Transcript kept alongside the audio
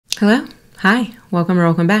Hello, hi, welcome or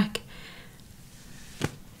welcome back.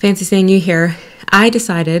 Fancy seeing you here. I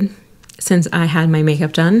decided, since I had my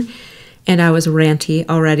makeup done and I was ranty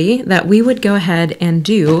already, that we would go ahead and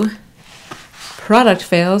do product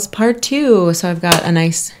fails part 2. So I've got a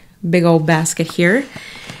nice big old basket here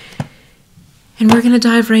and we're gonna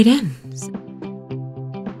dive right in.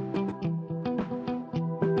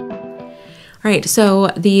 All right, so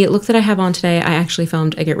the look that I have on today, I actually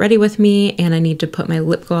filmed a get ready with me and I need to put my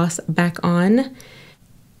lip gloss back on.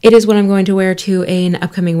 It is what I'm going to wear to an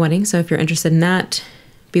upcoming wedding, so if you're interested in that,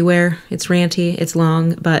 beware. It's ranty, it's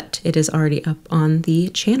long, but it is already up on the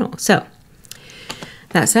channel. So,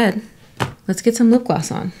 that said, let's get some lip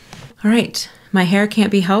gloss on. All right, my hair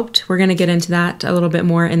can't be helped. We're gonna get into that a little bit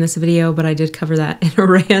more in this video, but I did cover that in a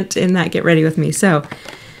rant in that get ready with me. So,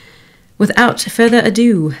 without further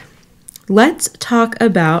ado, let's talk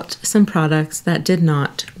about some products that did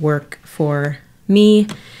not work for me.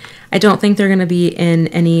 I don't think they're going to be in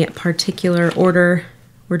any particular order.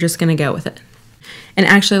 We're just going to go with it. And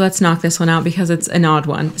actually, let's knock this one out because it's an odd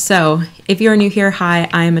one. So if you're new here, hi,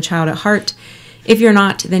 I am a child at heart. If you're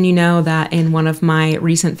not, then you know that in one of my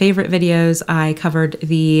recent favorite videos, I covered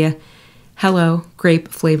the Hello grape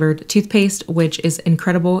flavored toothpaste, which is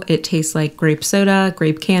incredible. It tastes like grape soda,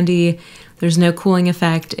 grape candy. There's no cooling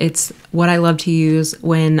effect. It's what I love to use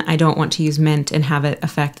when I don't want to use mint and have it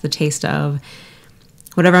affect the taste of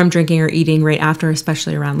whatever I'm drinking or eating right after,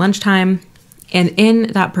 especially around lunchtime. And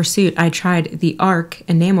in that pursuit, I tried the ARC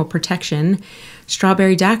Enamel Protection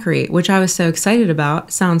Strawberry Daiquiri, which I was so excited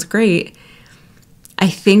about. Sounds great. I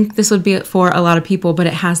think this would be for a lot of people, but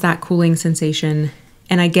it has that cooling sensation.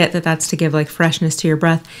 And I get that that's to give like freshness to your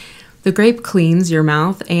breath. The grape cleans your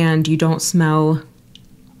mouth and you don't smell,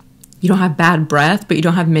 you don't have bad breath, but you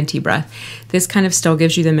don't have minty breath. This kind of still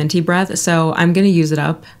gives you the minty breath. So I'm going to use it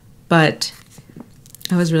up, but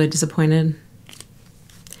I was really disappointed.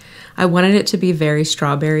 I wanted it to be very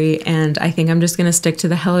strawberry, and I think I'm just going to stick to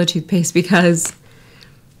the Hello toothpaste because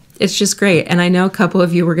it's just great. And I know a couple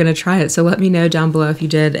of you were going to try it, so let me know down below if you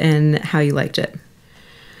did and how you liked it.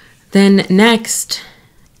 Then next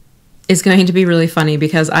is going to be really funny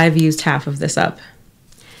because I've used half of this up.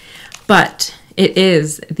 But it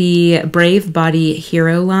is the Brave Body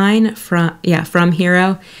Hero line from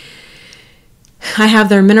Hero. I have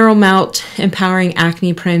their Mineral Melt Empowering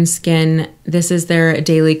Acne Prone Skin. This is their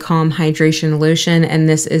Daily Calm Hydration Lotion, and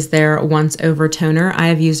this is their Once Over Toner. I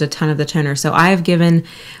have used a ton of the toner, so I have given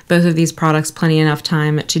both of these products plenty enough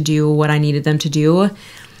time to do what I needed them to do.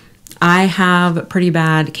 I have pretty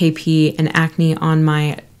bad KP and acne on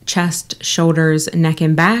my chest, shoulders, neck,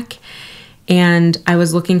 and back, and I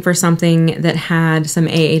was looking for something that had some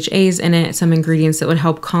AHAs in it, some ingredients that would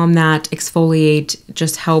help calm that, exfoliate,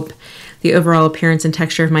 just help the overall appearance and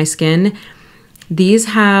texture of my skin. These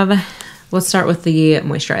have, let's start with the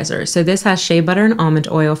moisturizer. So this has shea butter and almond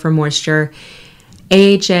oil for moisture,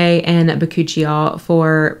 AHA and bakuchiol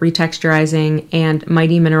for retexturizing, and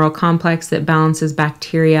Mighty Mineral Complex that balances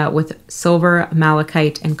bacteria with silver,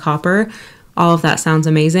 malachite, and copper. All of that sounds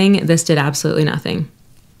amazing. This did absolutely nothing.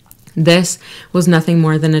 This was nothing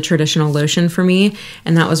more than a traditional lotion for me,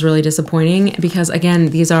 and that was really disappointing because,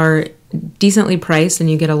 again, these are decently priced and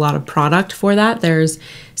you get a lot of product for that. There's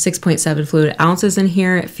 6.7 fluid ounces in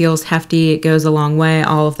here. It feels hefty. It goes a long way,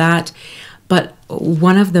 all of that. But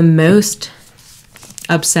one of the most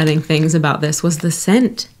upsetting things about this was the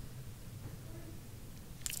scent.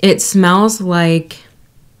 It smells like...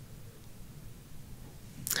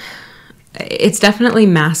 It's definitely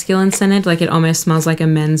masculine scented, like it almost smells like a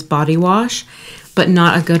men's body wash, but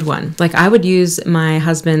not a good one. Like I would use my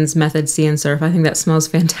husband's Method Sea and Surf. I think that smells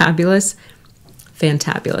fantabulous.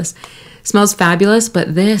 Fantabulous. Smells fabulous,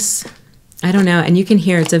 but this, I don't know. And you can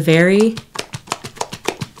hear it's a very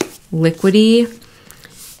liquidy,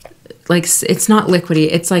 like it's not liquidy,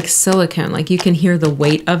 it's like silicone. Like you can hear the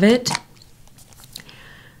weight of it.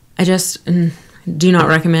 I just... do not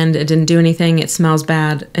recommend. It didn't do anything. It smells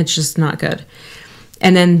bad. It's just not good.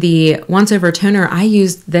 And then the Once Over Toner, I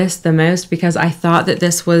used this the most because I thought that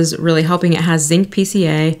this was really helping. It has zinc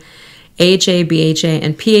PCA, AHA, BHA,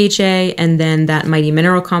 and PHA, and then that Mighty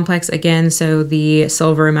Mineral Complex again, so the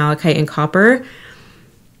silver, malachite, and copper.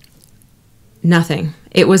 Nothing.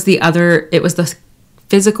 It was the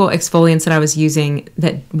physical exfoliants that I was using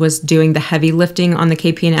that was doing the heavy lifting on the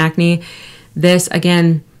KP and acne. This,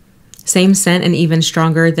 again, same scent and even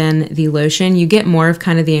stronger than the lotion. You get more of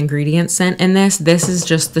kind of the ingredient scent in this. This is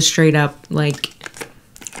just the straight up like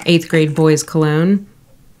 8th grade boys cologne.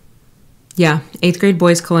 Yeah, 8th grade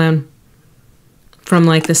boys cologne from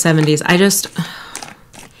like the 70s.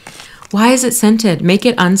 Why is it scented? Make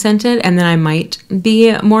it unscented, and then I might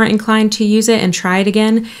be more inclined to use it and try it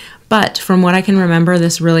again. But from what I can remember,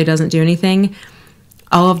 this really doesn't do anything.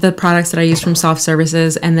 All of the products that I use from Soft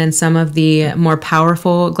Services and then some of the more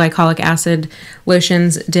powerful glycolic acid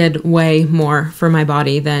lotions did way more for my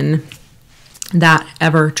body than that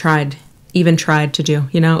ever even tried to do,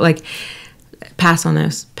 like pass on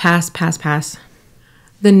those. Pass.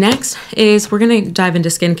 The next is we're going to dive into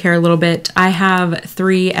skincare a little bit. I have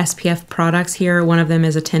 3 SPF products here. One of them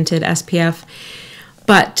is a tinted SPF,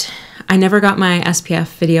 but I never got my SPF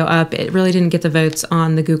video up. It really didn't get the votes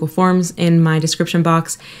on the Google Forms in my description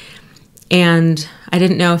box. And I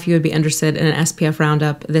didn't know if you would be interested in an SPF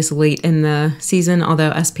roundup this late in the season,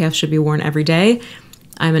 although SPF should be worn every day.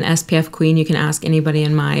 I'm an SPF queen. You can ask anybody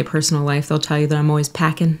in my personal life. They'll tell you that I'm always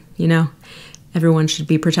packing, Everyone should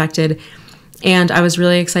be protected. And I was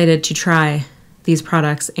really excited to try these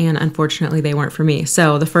products, and unfortunately they weren't for me.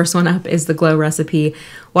 So the first one up is the Glow Recipe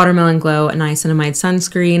Watermelon Glow Niacinamide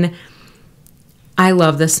Sunscreen. I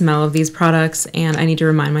love the smell of these products, and I need to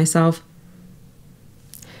remind myself,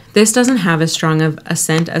 this doesn't have as strong of a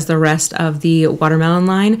scent as the rest of the watermelon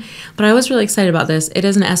line, but I was really excited about this. It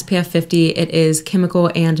is an SPF 50. It is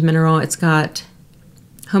chemical and mineral. It's got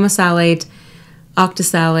homosalate,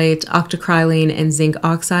 octisalate, octocrylene, and zinc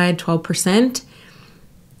oxide, 12%.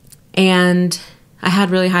 And I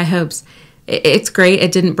had really high hopes. It's great.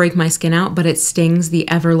 It didn't break my skin out, but it stings the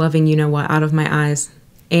ever-loving you-know-what out of my eyes.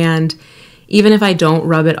 And even if I don't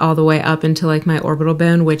rub it all the way up into like my orbital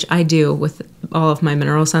bone, which I do with all of my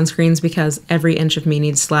mineral sunscreens because every inch of me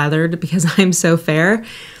needs slathered because I'm so fair,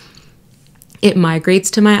 it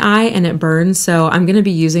migrates to my eye and it burns. So I'm going to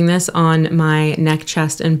be using this on my neck,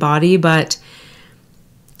 chest, and body, but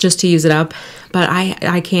just to use it up. But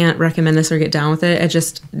I can't recommend this or get down with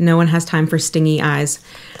it. No one has time for stingy eyes.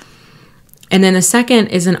 And then the second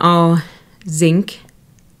is an all zinc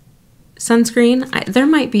sunscreen. There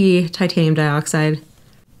might be titanium dioxide.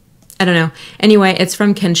 I don't know. Anyway, it's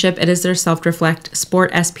from Kinship. It is their Self-Reflect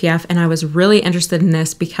Sport SPF, and I was really interested in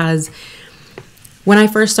this because when I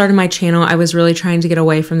first started my channel, I was really trying to get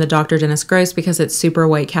away from the Dr. Dennis Gross because it's super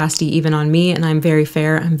white casty even on me, and I'm very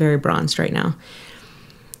fair. I'm very bronzed right now.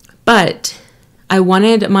 But I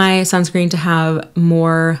wanted my sunscreen to have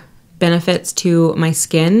more benefits to my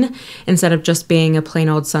skin instead of just being a plain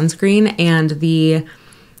old sunscreen, and the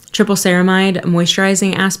triple ceramide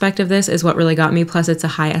moisturizing aspect of this is what really got me. Plus it's a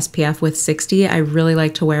high SPF with 60. I really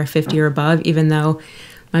like to wear 50 or above, even though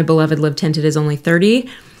my beloved Live Tinted is only 30.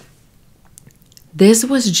 This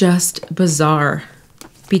was just bizarre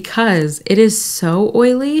because it is so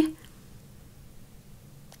oily,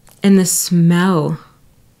 and the smell.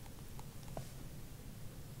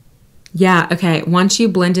 Yeah, okay, once you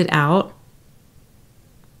blend it out,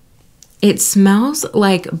 it smells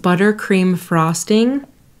like buttercream frosting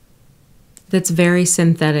that's very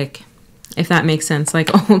synthetic, if that makes sense,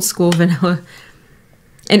 like old school vanilla.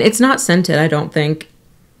 And it's not scented, I don't think.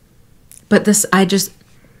 But this, I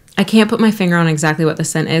can't put my finger on exactly what the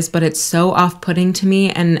scent is, but it's so off-putting to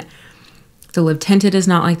me, and the Live Tinted is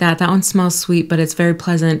not like that. That one smells sweet, but it's very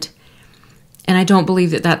pleasant. And I don't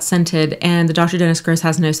believe that that's scented, and the Dr. Dennis Gross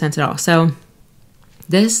has no scent at all. So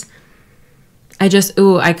this, I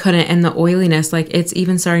couldn't. And the oiliness, like it's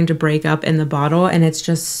even starting to break up in the bottle, and it's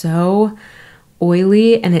just so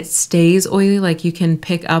oily, and it stays oily. Like you can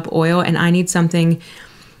pick up oil, and I need something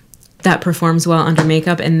that performs well under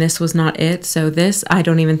makeup, and this was not it. So this, I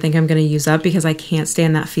don't even think I'm going to use up because I can't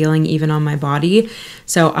stand that feeling even on my body.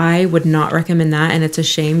 So I would not recommend that, and it's a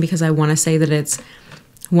shame because I want to say that it's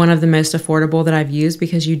one of the most affordable that I've used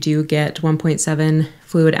because you do get 1.7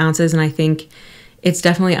 fluid ounces, and I think it's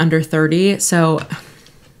definitely under 30. So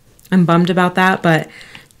I'm bummed about that, but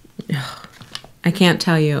I can't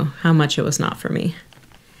tell you how much it was not for me.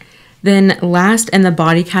 Then last in the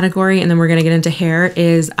body category, and then we're going to get into hair,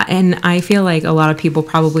 is, and I feel like a lot of people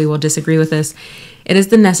probably will disagree with this, it is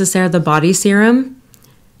the Necessaire The Body Serum.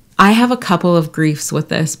 I have a couple of griefs with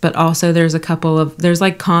this, but also there's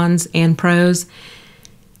like cons and pros.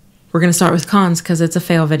 We're going to start with cons because it's a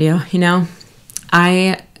fail video,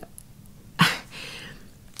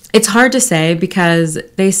 It's hard to say because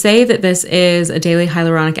they say that this is a daily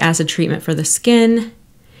hyaluronic acid treatment for the skin,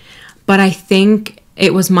 but I think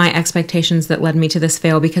it was my expectations that led me to this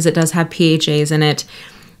fail because it does have PHAs in it,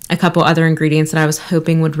 a couple other ingredients that I was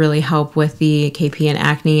hoping would really help with the KP and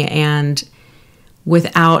acne, and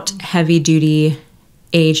without heavy-duty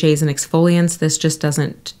AHAs and exfoliants, this just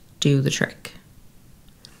doesn't do the trick.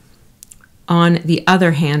 On the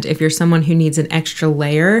other hand, if you're someone who needs an extra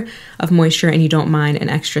layer of moisture and you don't mind an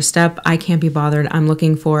extra step, I can't be bothered. I'm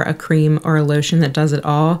looking for a cream or a lotion that does it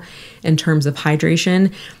all in terms of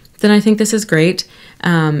hydration. Then I think this is great.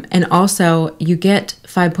 And also you get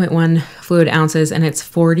 5.1 fluid ounces and it's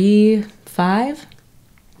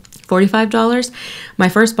 $45. My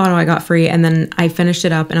first bottle I got free, and then I finished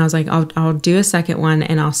it up and I was like, I'll do a second one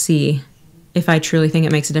and I'll see if I truly think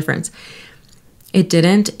it makes a difference. It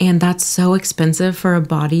didn't, and that's so expensive for a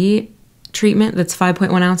body treatment that's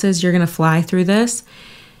 5.1 ounces. You're gonna fly through this.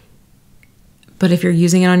 But if you're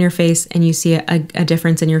using it on your face and you see a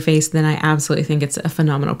difference in your face, then I absolutely think it's a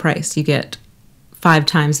phenomenal price. You get 5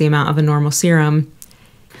 times the amount of a normal serum.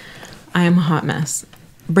 I am a hot mess.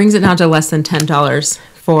 Brings it down to less than $10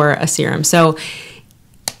 for a serum. So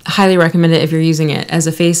highly recommend it if you're using it as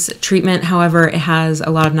a face treatment. However, it has a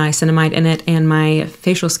lot of niacinamide in it, and my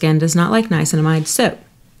facial skin does not like niacinamide, so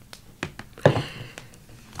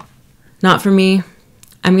not for me.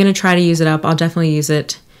 I'm going to try to use it up. I'll definitely use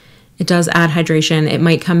it. It does add hydration. It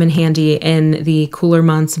might come in handy in the cooler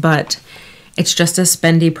months, but it's just a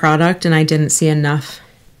spendy product, and I didn't see enough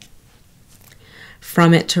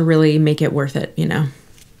from it to really make it worth it, you know.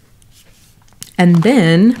 And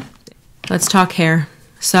then let's talk hair.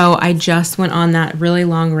 So I just went on that really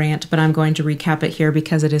long rant, but I'm going to recap it here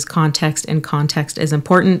because it is context, and context is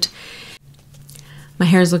important. My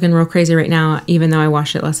hair is looking real crazy right now, even though I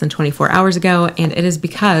washed it less than 24 hours ago, and it is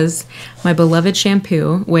because my beloved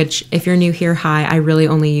shampoo, which if you're new here, hi, I really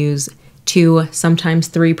only use 2, sometimes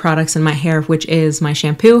 3 products in my hair, which is my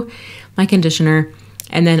shampoo, my conditioner,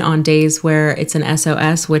 and then on days where it's an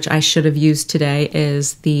SOS, which I should have used today,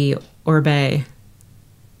 is the Orbe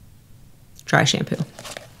dry shampoo.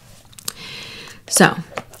 So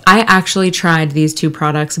I actually tried these 2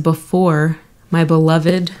 products before my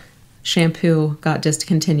beloved shampoo got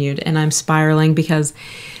discontinued, and I'm spiraling because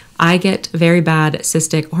I get very bad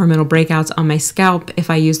cystic hormonal breakouts on my scalp if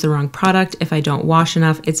I use the wrong product, if I don't wash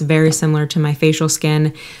enough. It's very similar to my facial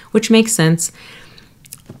skin, which makes sense.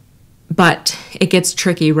 But it gets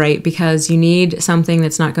tricky, right? Because you need something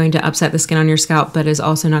that's not going to upset the skin on your scalp, but is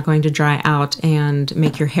also not going to dry out and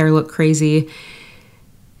make your hair look crazy.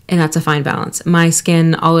 And that's a fine balance. My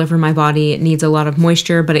skin all over my body needs a lot of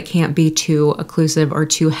moisture, but it can't be too occlusive or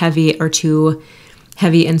too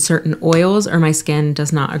heavy in certain oils, or my skin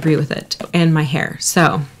does not agree with it. And my hair.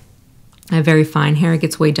 So I have very fine hair. It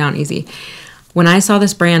gets weighed down easy. When I saw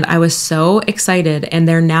this brand, I was so excited, and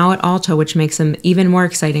they're now at Ulta, which makes them even more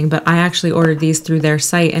exciting. But I actually ordered these through their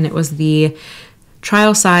site, and it was the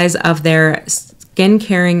trial size of their skin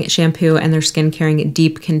caring shampoo and their skin caring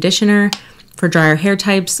deep conditioner for drier hair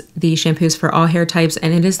types. The shampoo is for all hair types,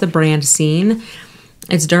 and it is the brand Scene.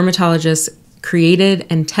 It's dermatologist created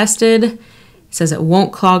and tested. It says it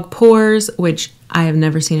won't clog pores, which I have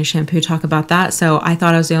never seen a shampoo talk about that. So I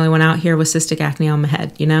thought I was the only one out here with cystic acne on my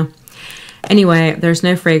head, you know? Anyway, there's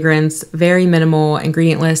no fragrance, very minimal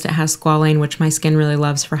ingredient list. It has squalane, which my skin really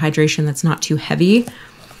loves for hydration that's not too heavy.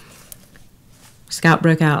 Scalp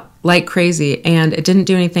broke out like crazy, and it didn't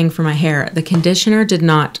do anything for my hair. The conditioner did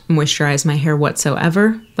not moisturize my hair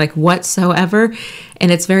whatsoever,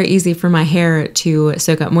 and it's very easy for my hair to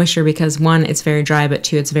soak up moisture because 1, it's very dry, but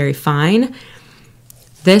 2, it's very fine.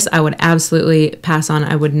 This I would absolutely pass on.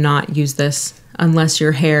 I would not use this unless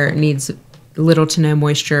your hair needs little to no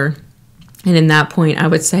moisture. And in that point, I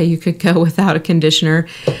would say you could go without a conditioner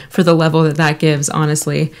for the level that that gives,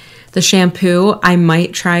 honestly. The shampoo, I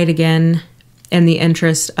might try it again in the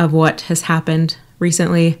interest of what has happened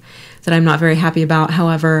recently that I'm not very happy about.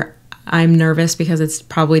 However, I'm nervous because it's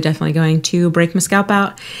probably definitely going to break my scalp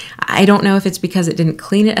out. I don't know if it's because it didn't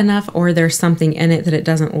clean it enough or there's something in it that it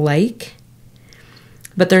doesn't like.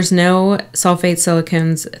 But there's no sulfates,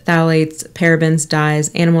 silicones, phthalates, parabens, dyes,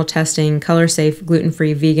 animal testing, color safe,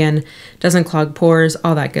 gluten-free, vegan, doesn't clog pores,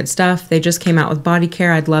 all that good stuff. They just came out with body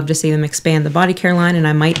care. I'd love to see them expand the body care line, and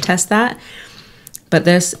I might test that. But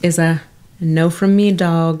this is a no from me,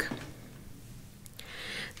 dog.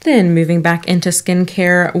 Then moving back into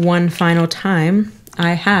skincare one final time,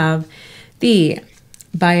 I have the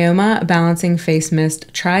Bioma Balancing Face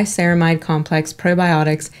Mist Triceramide Complex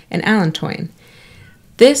Probiotics and Allantoin.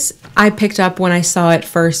 This I picked up when I saw it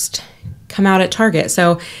first come out at Target.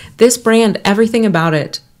 So this brand, everything about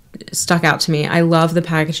it stuck out to me. I love the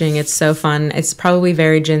packaging. It's so fun. It's probably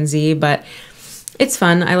very Gen Z, but it's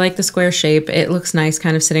fun. I like the square shape. It looks nice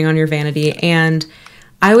kind of sitting on your vanity. And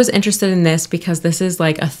I was interested in this because this is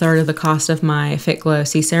like 1/3 of the cost of my Fit Glow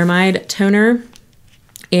C-Ceramide toner.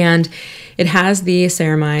 And it has the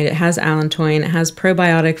ceramide, it has allantoin, it has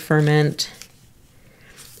probiotic ferment.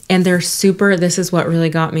 And they're super, this is what really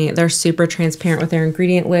got me. They're super transparent with their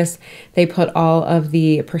ingredient list. They put all of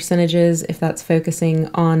the percentages, if that's focusing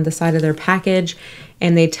on the side of their package,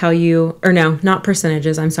 and they tell you, or no, not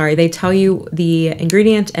percentages, I'm sorry. They tell you the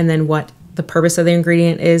ingredient and then what the purpose of the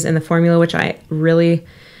ingredient is in the formula, which I really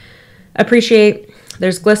appreciate.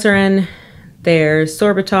 There's glycerin, there's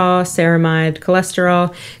sorbitol, ceramide,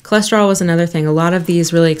 cholesterol. Cholesterol was another thing. A lot of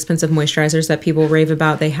these really expensive moisturizers that people rave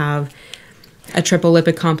about, they have a triple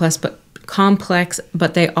lipid complex,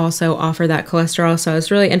 but they also offer that cholesterol. So I was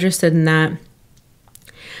really interested in that.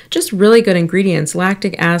 Just really good ingredients.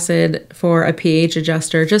 Lactic acid for a pH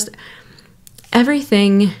adjuster. Just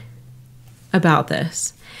everything about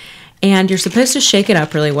this. And you're supposed to shake it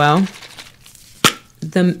up really well.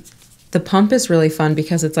 The pump is really fun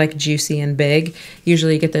because it's like juicy and big.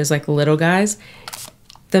 Usually you get those like little guys.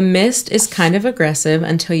 The mist is kind of aggressive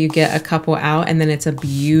until you get a couple out, and then it's a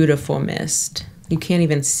beautiful mist. You can't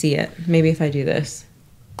even see it. Maybe if I do this.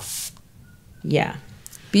 Yeah.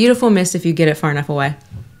 Beautiful mist if you get it far enough away.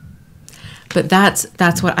 But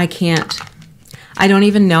that's what I can't. I don't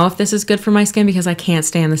even know if this is good for my skin because I can't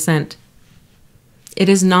stand the scent. It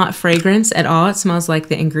is not fragrance at all. It smells like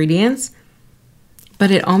the ingredients.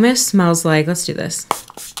 But it almost smells like, let's do this.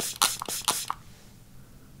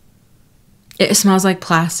 It smells like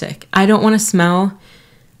plastic. I don't want to smell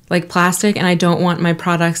like plastic, and I don't want my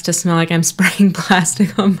products to smell like I'm spraying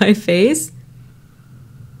plastic on my face.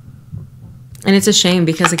 And it's a shame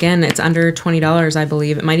because, again, it's under $20, I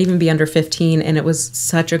believe. It might even be under $15, and it was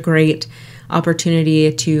such a great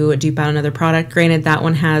opportunity to dupe out another product. Granted, that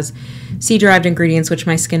one has sea-derived ingredients, which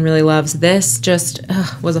my skin really loves. This just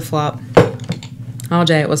was a flop. All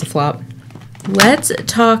day it was a flop. Let's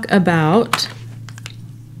talk about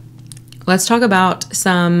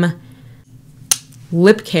some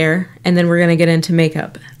lip care, and then we're going to get into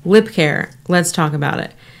makeup. Lip care, let's talk about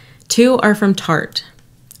it. 2 are from Tarte.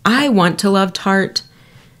 I want to love Tarte.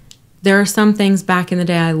 There are some things back in the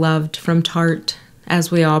day I loved from Tarte, as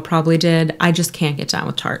we all probably did. I just can't get down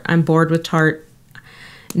with Tarte. I'm bored with Tarte.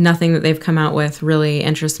 Nothing that they've come out with really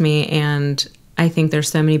interests me, and I think there's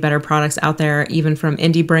so many better products out there, even from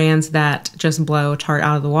indie brands that just blow Tarte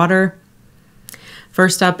out of the water.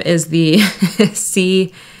 First up is the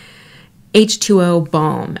H2O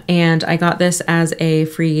Balm, and I got this as a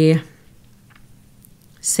free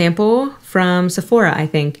sample from Sephora, I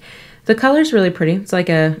think. The color's really pretty. It's like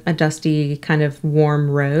a dusty kind of warm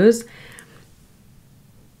rose.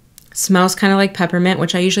 Smells kind of like peppermint,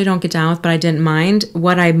 which I usually don't get down with, but I didn't mind.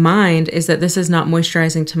 What I mind is that this is not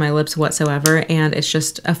moisturizing to my lips whatsoever, and it's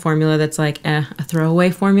just a formula that's like a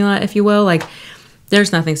throwaway formula, if you will. Like,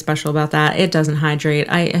 there's nothing special about that. It doesn't hydrate.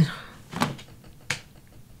 I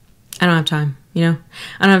don't have time, you know?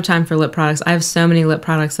 I don't have time for lip products. I have so many lip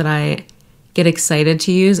products that I get excited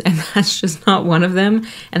to use, and that's just not one of them,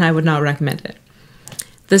 and I would not recommend it.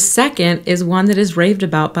 The second is one that is raved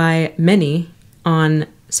about by many on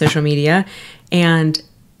social media, and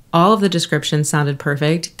all of the descriptions sounded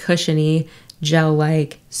perfect. Cushiony,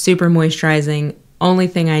 gel-like, super moisturizing, only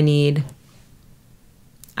thing I need.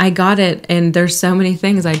 I got it, and there's so many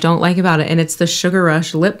things I don't like about it, and it's the Sugar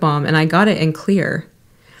Rush Lip Balm, and I got it in clear.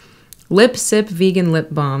 Lip Sip Vegan Lip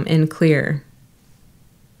Balm in clear.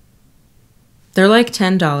 They're like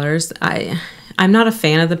 $10. I'm not a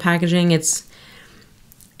fan of the packaging. It's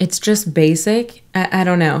just basic. I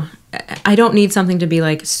don't know. I don't need something to be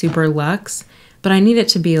like super luxe, but I need it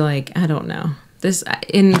to be like, I don't know. This,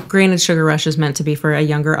 granted, Sugar Rush is meant to be for a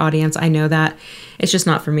younger audience. I know that. It's just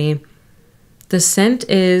not for me. The scent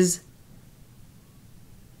is,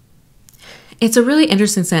 it's a really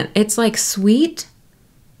interesting scent. It's like sweet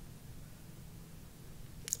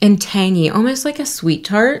and tangy, almost like a sweet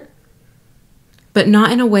tart, but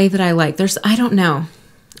not in a way that I like. I don't know.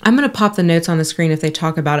 I'm going to pop the notes on the screen if they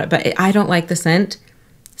talk about it, but I don't like the scent.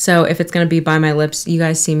 So if it's going to be by my lips, you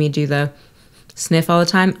guys see me do the sniff all the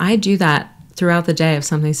time. I do that throughout the day if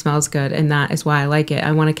something smells good, and that is why I like it.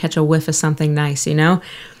 I want to catch a whiff of something nice, you know?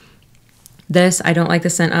 This, I don't like the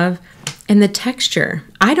scent of. And the texture,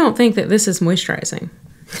 I don't think that this is moisturizing.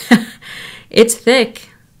 It's thick.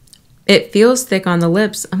 It feels thick on the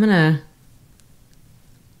lips.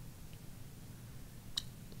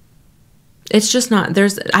 It's just not,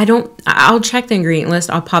 I'll check the ingredient list.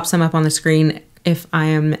 I'll pop some up on the screen if I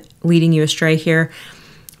am leading you astray here.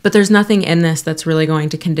 But there's nothing in this that's really going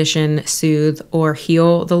to condition, soothe, or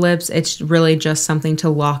heal the lips. It's really just something to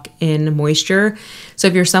lock in moisture. So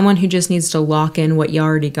if you're someone who just needs to lock in what you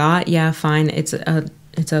already got, yeah, fine. It's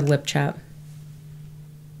a lip chap.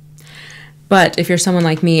 But if you're someone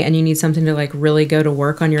like me and you need something to like really go to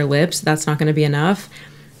work on your lips, that's not going to be enough.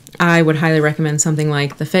 I would highly recommend something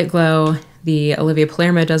like the Fit Glow. The Olivia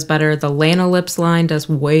Palermo does better. The Lana Lips line does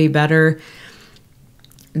way better.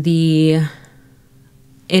 The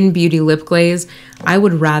In Beauty Lip Glaze, I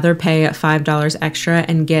would rather pay $5 extra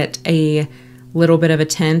and get a little bit of a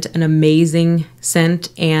tint, an amazing scent,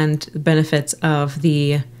 and benefits of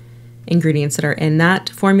the ingredients that are in that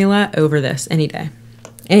formula over this any day.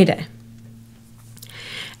 Any day.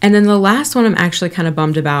 And then the last one I'm actually kind of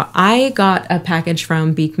bummed about. I got a package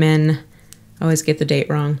from Beekman, I always get the date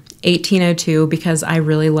wrong, 1802, because I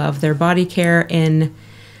really love their body care,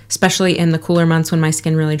 especially in the cooler months when my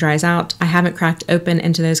skin really dries out. I haven't cracked open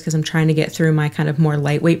into those because I'm trying to get through my kind of more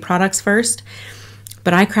lightweight products first.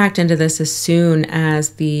 But I cracked into this as soon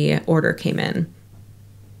as the order came in.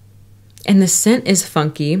 And the scent is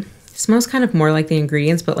funky. It smells kind of more like the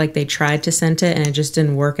ingredients, but like they tried to scent it and it just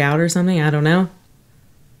didn't work out or something. I don't know.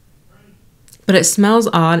 But it smells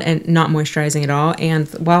odd and not moisturizing at all. And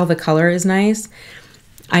while the color is nice,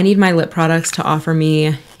 I need my lip products to offer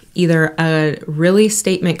me either a really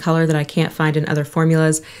statement color that I can't find in other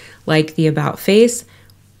formulas, like the About Face,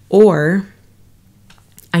 or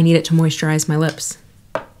I need it to moisturize my lips.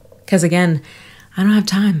 Because again, I don't have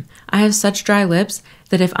time. I have such dry lips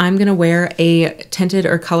that if I'm gonna wear a tinted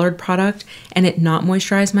or colored product and it not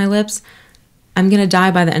moisturize my lips, I'm gonna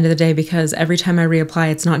die by the end of the day, because every time I reapply,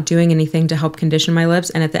 it's not doing anything to help condition my lips.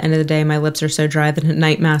 And at the end of the day, my lips are so dry that a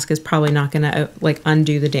night mask is probably not gonna like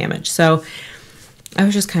undo the damage. So I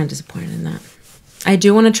was just kind of disappointed in that. I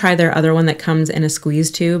do want to try their other one that comes in a squeeze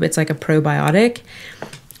tube. It's like a probiotic.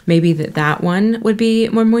 Maybe that one would be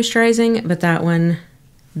more moisturizing, but that one,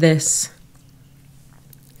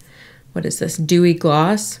 what is this? Dewy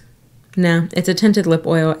Gloss. No, it's a tinted lip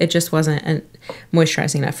oil. It just wasn't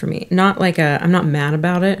moisturizing enough for me. Not like I'm not mad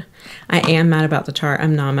about it. I am mad about the Tarte.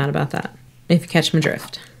 I'm not mad about that, if you catch my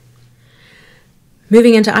drift.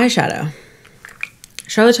 Moving into eyeshadow.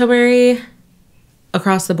 Charlotte Tilbury,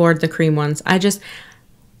 across the board, the cream ones. I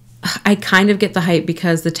kind of get the hype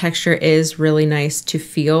because the texture is really nice to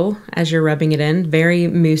feel as you're rubbing it in. Very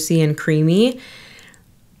moussey and creamy,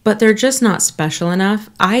 but they're just not special enough.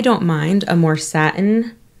 I don't mind a more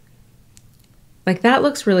satin. Like that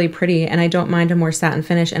looks really pretty, and I don't mind a more satin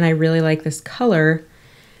finish, and I really like this color,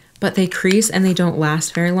 but they crease and they don't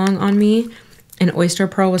last very long on me. And Oyster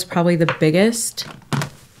Pearl was probably the biggest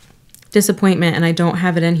disappointment, and I don't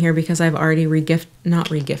have it in here because I've already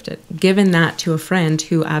given that to a friend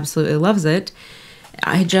who absolutely loves it.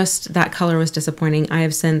 That color was disappointing. I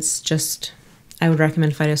have since I would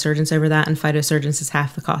recommend Phytosurgence over that, and Phytosurgence is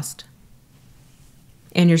half the cost.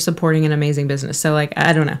 And you're supporting an amazing business. So like,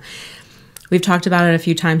 I don't know. We've talked about it a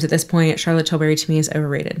few times at this point. Charlotte Tilbury to me is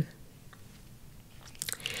overrated.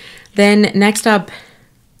 Then next up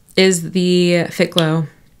is the Fit Glow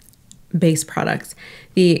base products,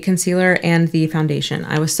 the concealer and the foundation.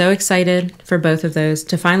 I was so excited for both of those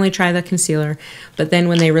to finally try the concealer, but then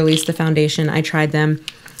when they released the foundation, I tried them.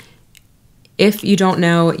 If you don't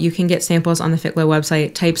know, you can get samples on the Fit Glow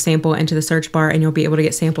website. Type sample into the search bar and you'll be able to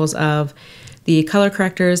get samples of the color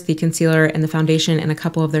correctors, the concealer, and the foundation, and a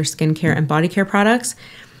couple of their skincare and body care products.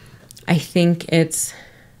 I think it's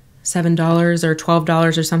 $7 or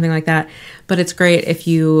 $12 or something like that, but it's great if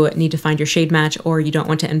you need to find your shade match or you don't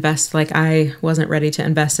want to invest. Like I wasn't ready to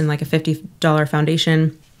invest in like a $50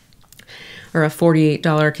 foundation or a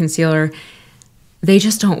 $48 concealer. They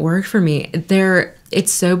just don't work for me.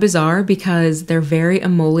 It's so bizarre because they're very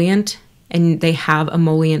emollient and they have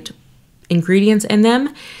emollient ingredients in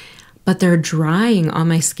them, but they're drying on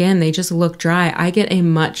my skin. They just look dry. I get a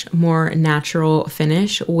much more natural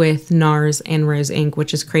finish with NARS and Rose Inc.,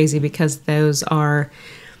 which is crazy because those are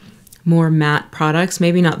more matte products.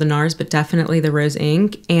 Maybe not the NARS, but definitely the Rose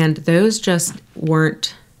Inc. And those just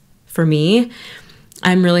weren't for me.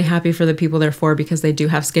 I'm really happy for the people they're for because they do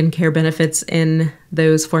have skincare benefits in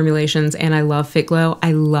those formulations. And I love Fit Glow.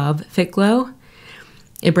 I love Fit Glow.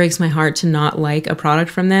 It breaks my heart to not like a product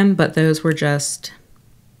from them, but those were just...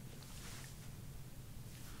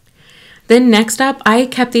 Then next up, I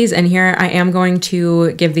kept these in here. I am going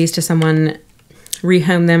to give these to someone,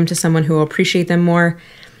 rehome them to someone who will appreciate them more.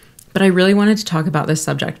 But I really wanted to talk about this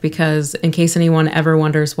subject because in case anyone ever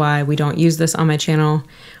wonders why we don't use this on my channel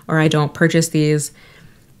or I don't purchase these,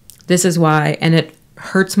 this is why. And it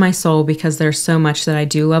hurts my soul because there's so much that I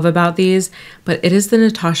do love about these, but it is the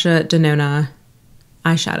Natasha Denona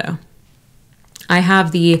eyeshadow. I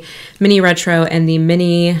have the Mini Retro and the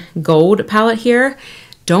Mini Gold palette here.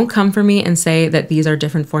 Don't come for me and say that these are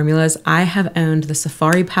different formulas. I have owned the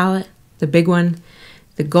Safari palette, the big one,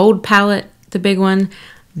 the Gold palette, the big one,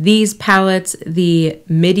 these palettes, the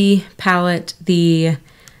Midi palette, the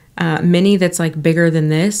mini that's like bigger than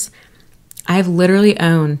this. I've literally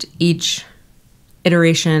owned each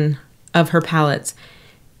iteration of her palettes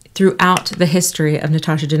throughout the history of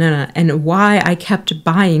Natasha Denona. And why I kept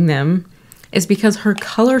buying them is because her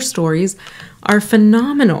color stories are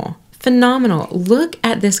phenomenal. Phenomenal. Look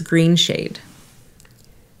at this green shade.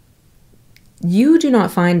 You do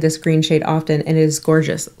not find this green shade often, and it is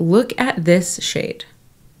gorgeous. Look at this shade.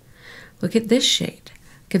 Look at this shade.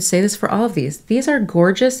 I could say this for all of these. These are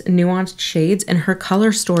gorgeous, nuanced shades, and her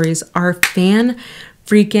color stories are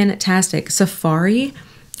fan-freaking-tastic. Safari,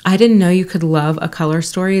 I didn't know you could love a color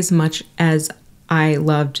story as much as I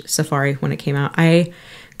loved Safari when it came out. I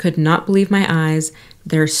could not believe my eyes.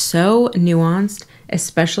 They're so nuanced,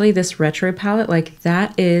 especially this retro palette. Like,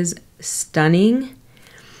 that is stunning.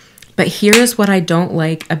 But here's what I don't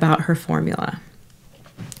like about her formula.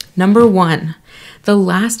 Number one, the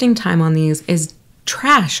lasting time on these is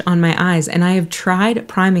trash on my eyes, and I have tried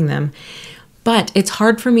priming them, but it's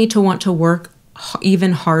hard for me to want to work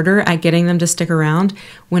even harder at getting them to stick around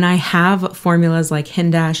when I have formulas like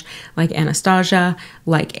Hindash, like Anastasia,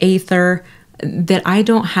 like Aether, that I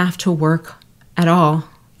don't have to work at all,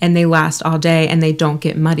 and they last all day and they don't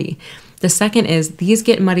get muddy. The second is these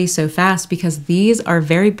get muddy so fast because these are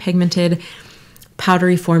very pigmented,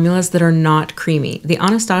 powdery formulas that are not creamy. The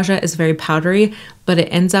Anastasia is very powdery, but it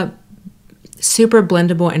ends up super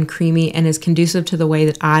blendable and creamy and is conducive to the way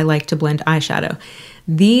that I like to blend eyeshadow.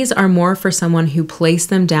 These are more for someone who place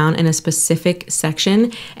them down in a specific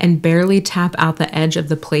section and barely tap out the edge of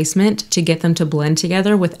the placement to get them to blend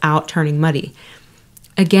together without turning muddy.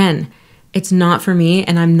 Again, it's not for me,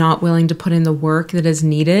 and I'm not willing to put in the work that is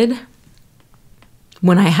needed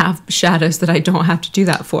when I have shadows that I don't have to do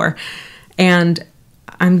that for. And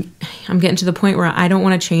I'm getting to the point where I don't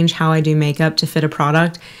want to change how I do makeup to fit a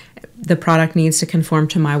product. The product needs to conform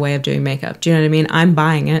to my way of doing makeup. Do you know what I mean? I'm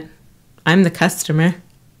buying it. I'm the customer.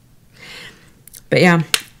 But yeah,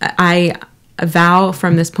 I vow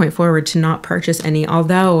from this point forward to not purchase any,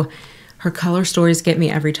 although her color stories get me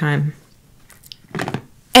every time.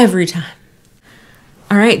 Every time.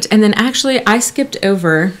 All right, and then actually I skipped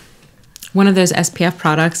over one of those SPF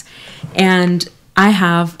products, and I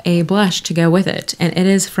have a blush to go with it, and it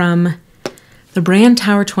is from the brand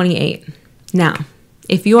Tower 28. Now,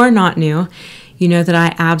 if you are not new, you know that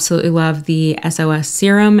I absolutely love the SOS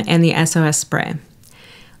serum and the SOS spray.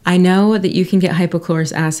 I know that you can get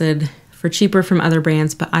hypochlorous acid for cheaper from other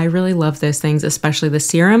brands, but I really love those things, especially the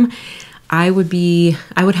serum. I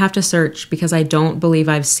would have to search because I don't believe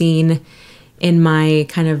I've seen in my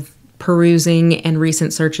kind of perusing and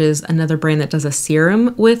recent searches another brand that does a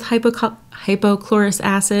serum with hypochlorous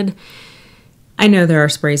acid. I know there are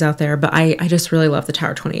sprays out there, but I just really love the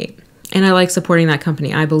Tower 28. And I like supporting that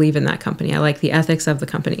company. I believe in that company. I like the ethics of the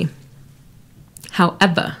company.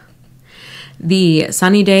 However, the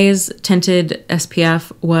Sunny Days tinted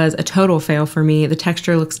SPF was a total fail for me. The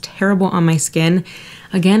texture looks terrible on my skin.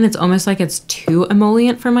 Again, it's almost like it's too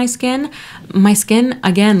emollient for my skin. My skin,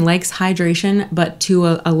 again, likes hydration, but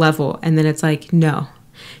to a level. And then it's like, no,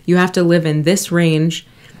 you have to live in this range.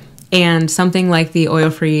 And something like the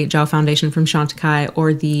oil-free gel foundation from Chantecaille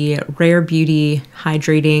or the Rare Beauty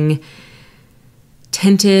hydrating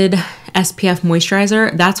tinted SPF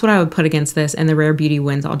moisturizer, that's what I would put against this, and the Rare Beauty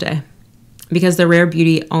wins all day. Because the Rare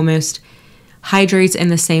Beauty almost hydrates in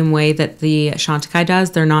the same way that the Chantecaille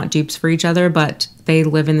does. They're not dupes for each other, but they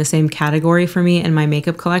live in the same category for me in my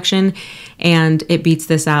makeup collection, and it beats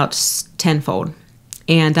this out tenfold.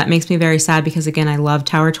 And that makes me very sad because, again, I love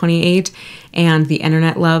Tower 28 and the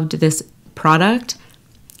internet loved this product.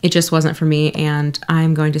 It just wasn't for me, and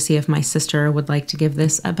I'm going to see if my sister would like to give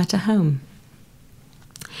this a better home.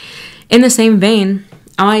 In the same vein,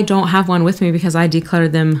 I don't have one with me because I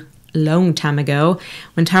decluttered them a long time ago.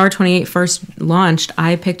 When Tower 28 first launched,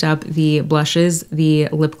 I picked up the blushes, the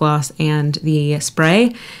lip gloss, and the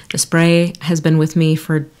spray. The spray has been with me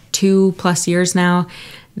for 2+ years now.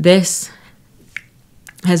 This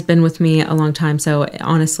has been with me a long time, so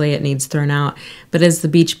honestly it needs thrown out. But as the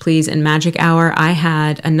Beach Please and Magic Hour, I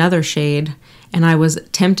had another shade, and I was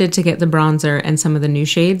tempted to get the bronzer and some of the new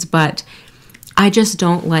shades, but I just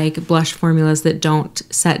don't like blush formulas that don't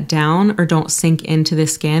set down or don't sink into the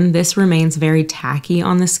skin. This remains very tacky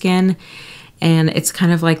on the skin, and it's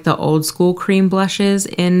kind of like the old school cream blushes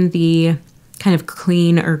in the kind of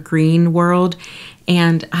clean or green world.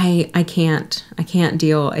 And I can't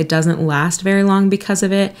deal. It doesn't last very long because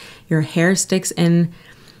of it. Your hair sticks in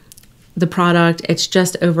the product. It's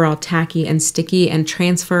just overall tacky and sticky and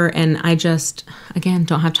transfer. And I just, again,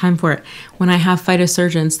 don't have time for it. When I have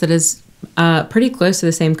Phytosurgence that is pretty close to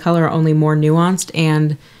the same color, only more nuanced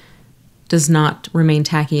and does not remain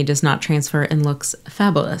tacky, does not transfer, and looks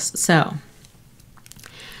fabulous. So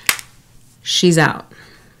she's out.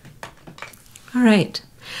 All right.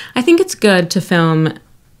 I think it's good to film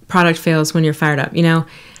product fails when you're fired up. You know,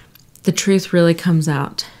 the truth really comes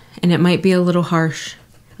out, and it might be a little harsh.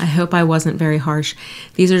 I hope I wasn't very harsh.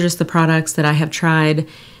 These are just the products that I have tried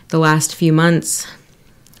the last few months,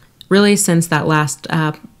 really since that last,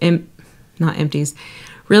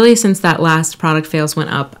 really since that last product fails went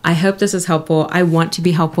up. I hope this is helpful. I want to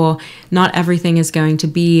be helpful. Not everything is going to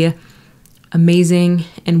be amazing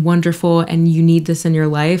and wonderful, and you need this in your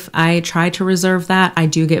life. I try to reserve that. I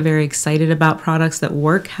do get very excited about products that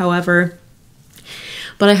work, however.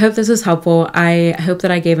 But I hope this is helpful. I hope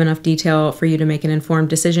that I gave enough detail for you to make an informed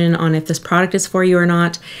decision on if this product is for you or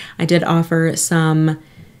not. I did offer some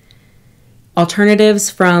alternatives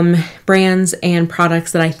from brands and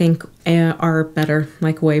products that I think are better,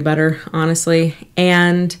 like way better, honestly.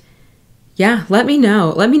 And yeah, let me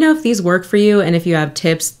know. Let me know if these work for you and if you have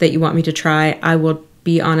tips that you want me to try. I will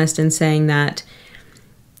be honest in saying that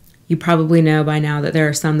you probably know by now that there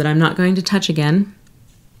are some that I'm not going to touch again.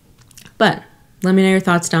 But let me know your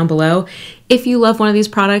thoughts down below. If you love one of these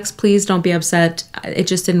products, please don't be upset. It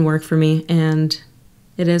just didn't work for me, and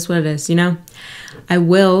it is what it is, you know? I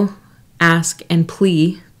will ask and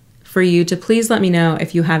plea for you to please let me know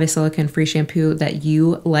if you have a silicone-free shampoo that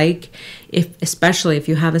you like, especially if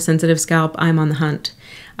you have a sensitive scalp. I'm on the hunt.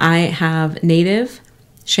 I have Native,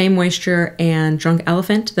 Shea Moisture, and Drunk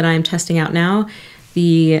Elephant that I'm testing out now.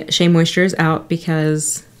 The Shea Moisture is out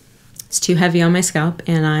because it's too heavy on my scalp,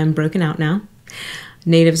 and I'm broken out now.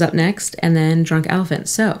 Native's up next, and then Drunk Elephant.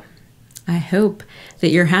 So I hope that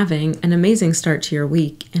you're having an amazing start to your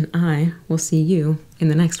week, and I will see you in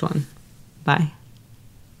the next one. Bye.